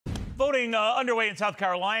Voting underway in South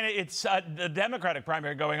Carolina. It's the Democratic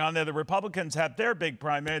primary going on there. The Republicans have their big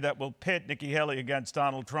primary that will pit Nikki Haley against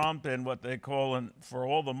Donald Trump in what they call, for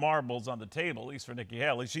all the marbles on the table, at least for Nikki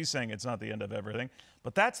Haley. She's saying it's not the end of everything.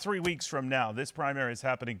 But that's 3 weeks from now. This primary is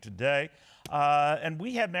happening today. And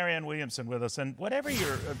we have Marianne Williamson with us. And whatever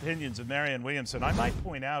your opinions of Marianne Williamson, I might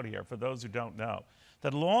point out here, for those who don't know,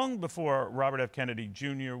 that long before Robert F. Kennedy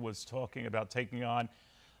Jr. was talking about taking on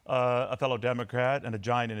a fellow Democrat and a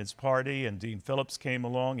giant in his party, and Dean Phillips came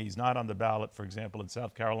along. He's not on the ballot, for example, in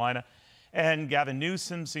South Carolina. And Gavin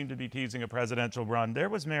Newsom seemed to be teasing a presidential run. There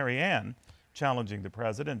was Marianne challenging the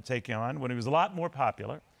president, taking on when he was a lot more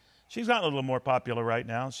popular. She's gotten a little more popular right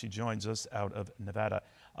now. She joins us out of Nevada.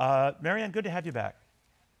 Marianne, good to have you back.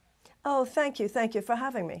 Oh, thank you. Thank you for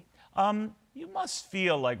having me. You must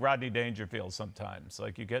feel like Rodney Dangerfield sometimes,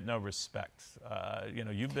 like you get no respect. You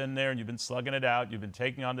know, you've been there and you've been slugging it out. You've been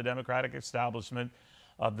taking on the Democratic establishment.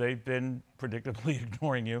 They've been predictably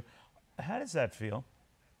ignoring you. How does that feel?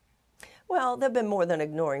 Well, they've been more than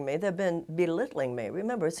ignoring me. They've been belittling me.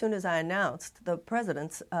 Remember, as soon as I announced, the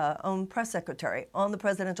president's own press secretary on the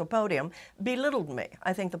presidential podium belittled me.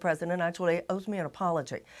 I think the president actually owes me an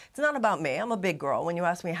apology. It's not about me. I'm a big girl. When you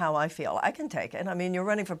ask me how I feel, I can take it. I mean, you're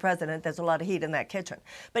running for president. There's a lot of heat in that kitchen.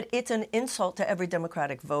 But it's an insult to every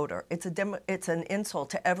Democratic voter. It's an insult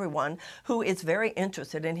to everyone who is very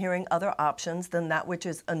interested in hearing other options than that which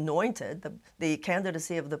is anointed, the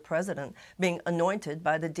candidacy of the president being anointed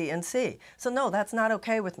by the DNC. So no, that's not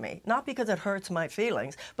okay with me. Not because it hurts my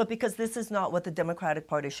feelings, but because this is not what the Democratic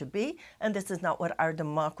Party should be, and this is not what our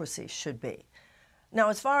democracy should be. Now,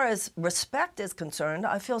 as far as respect is concerned,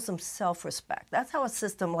 I feel some self-respect. That's how a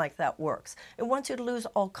system like that works. It wants you to lose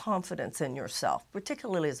all confidence in yourself,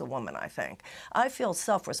 particularly as a woman, I think. I feel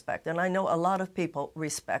self-respect, and I know a lot of people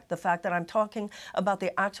respect the fact that I'm talking about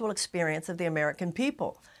the actual experience of the American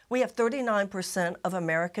people. We have 39% of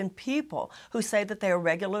American people who say that they are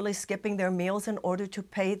regularly skipping their meals in order to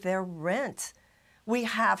pay their rent. We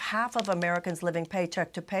have half of Americans living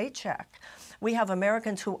paycheck to paycheck. We have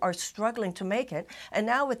Americans who are struggling to make it. And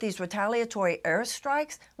now with these retaliatory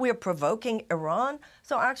airstrikes, we are provoking Iran.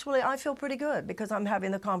 So actually, I feel pretty good because I'm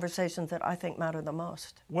having the conversations that I think matter the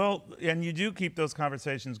most. Well, and you do keep those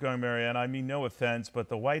conversations going, Marianne. I mean, no offense, but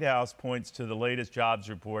the White House points to the latest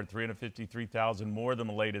jobs report, 353,000 more than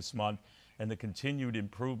the latest month, and the continued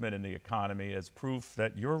improvement in the economy as proof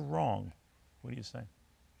that you're wrong. What do you say?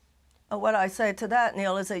 What I say to that,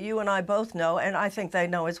 Neil, is that you and I both know, and I think they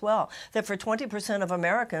know as well, that for 20% of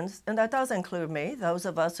Americans, and that does include me, those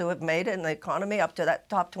of us who have made it in the economy up to that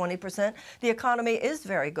top 20%, the economy is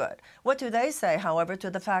very good. What do they say, however, to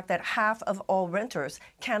the fact that half of all renters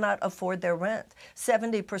cannot afford their rent?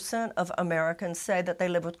 70% of Americans say that they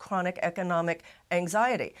live with chronic economic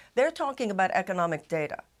anxiety. They're talking about economic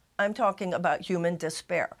data. I'm talking about human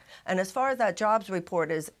despair. And as far as that jobs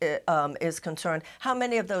report is concerned, how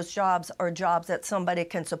many of those jobs are jobs that somebody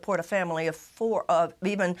can support a family of four,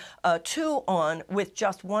 even two on with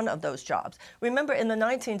just one of those jobs? Remember, in the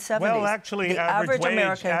 1970s, well, actually, the average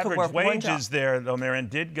American could work one job. Wages there, though, Marianne,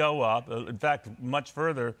 did go up. In fact, much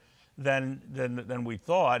further than we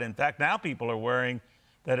thought. In fact, now people are worrying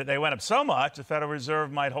that they went up so much, the Federal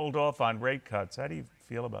Reserve might hold off on rate cuts. How do you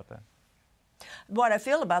feel about that? What I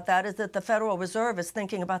feel about that is that the Federal Reserve is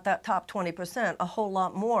thinking about that top 20% a whole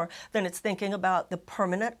lot more than it's thinking about the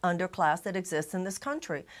permanent underclass that exists in this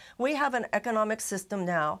country. We have an economic system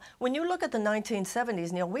now. When you look at the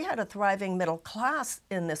 1970s, Neil, we had a thriving middle class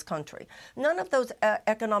in this country. None of those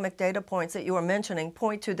economic data points that you were mentioning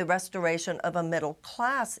point to the restoration of a middle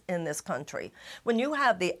class in this country. When you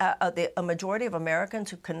have a majority of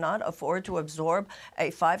Americans who cannot afford to absorb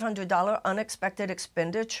a $500 unexpected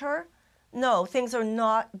expenditure, no, things are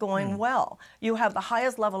not going well. You have the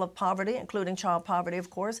highest level of poverty, including child poverty, of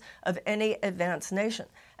course, of any advanced nation.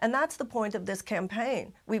 And that's the point of this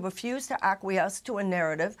campaign. We refuse to acquiesce to a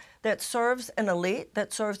narrative that serves an elite,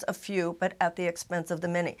 that serves a few, but at the expense of the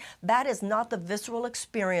many. That is not the visceral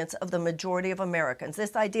experience of the majority of Americans.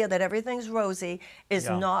 This idea that everything's rosy is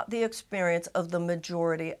not the experience of the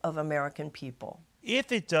majority of American people.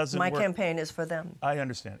 If it doesn't work, my campaign is for them. I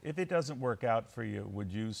understand. If it doesn't work out for you,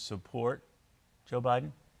 would you support Joe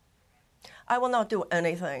Biden? I will not do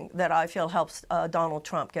anything that I feel helps Donald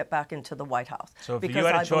Trump get back into the White House. So if you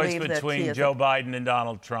had a choice between Joe Biden and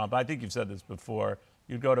Donald Trump, I think you've said this before,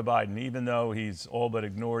 you'd go to Biden, even though he's all but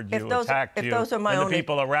ignored you, attacked you, and the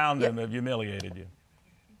people around him have humiliated you.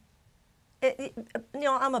 You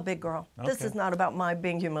know, I'm a big girl. Okay. This is not about my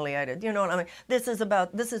being humiliated. You know what I mean? This is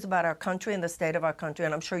about our country and the state of our country,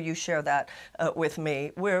 and I'm sure you share that with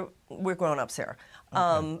me. we're grown-ups here.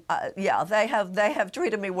 Yeah, they have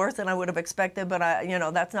treated me worse than I would have expected, but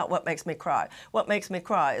that's not what makes me cry. What makes me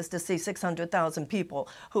cry is to see 600,000 people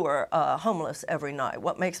who are homeless every night.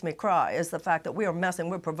 What makes me cry is the fact that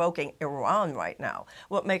we're provoking Iran right now.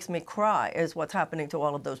 What makes me cry is what's happening to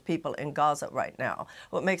all of those people in Gaza right now.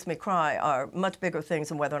 What makes me cry are much bigger things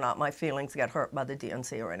than whether or not my feelings get hurt by the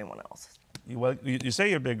DNC or anyone else. Well, you say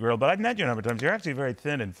you're a big girl, but I've met you a number of times. You're actually a very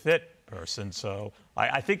thin and fit person, so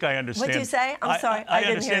I think I understand. What'd you say? I'm sorry, I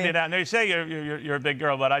didn't understand hear you. Now. No, you say you're a big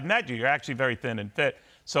girl, but I've met you. You're actually very thin and fit,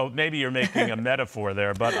 so maybe you're making a metaphor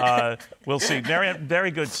there, but we'll see. Marianne,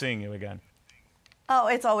 very good seeing you again. Oh,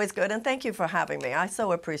 it's always good, and thank you for having me. I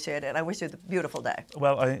so appreciate it. I wish you a beautiful day.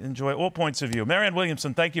 Well, I enjoy all points of view. Marianne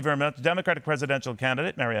Williamson, thank you very much. Democratic presidential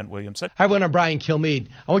candidate, Marianne Williamson. Hi, everyone. I'm Brian Kilmeade.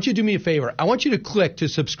 I want you to do me a favor. I want you to click to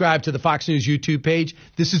subscribe to the Fox News YouTube page.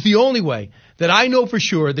 This is the only way that I know for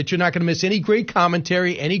sure that you're not going to miss any great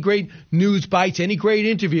commentary, any great news bites, any great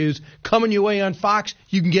interviews coming your way on Fox.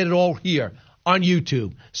 You can get it all here on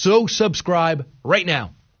YouTube. So subscribe right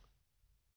now.